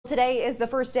Today is the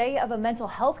first day of a mental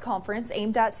health conference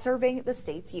aimed at serving the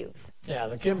state's youth. Yeah,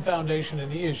 the Foundation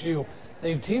and ESU,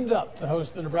 they've teamed up to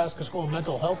host the Nebraska School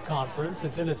Mental Health Conference.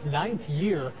 It's in its 9th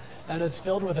year, and it's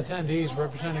filled with attendees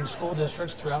representing school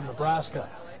districts throughout Nebraska.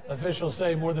 Officials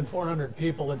say more than 400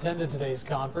 people attended today's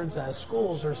conference as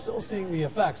schools are still seeing the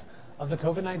effects of the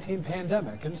COVID-19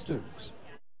 pandemic in students.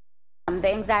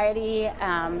 The anxiety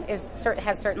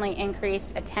has certainly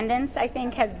increased. Attendance, I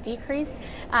think, has decreased,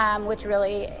 which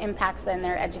really impacts then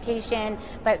their education.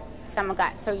 But some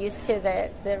got so used to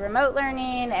the remote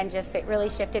learning, and just it really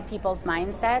shifted people's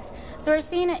mindsets. So we're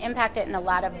seeing it impact it in a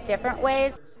lot of different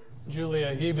ways.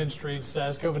 Julia Street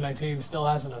says COVID-19 still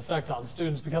has an effect on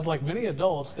students because, like many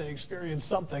adults, they experience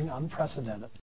something unprecedented.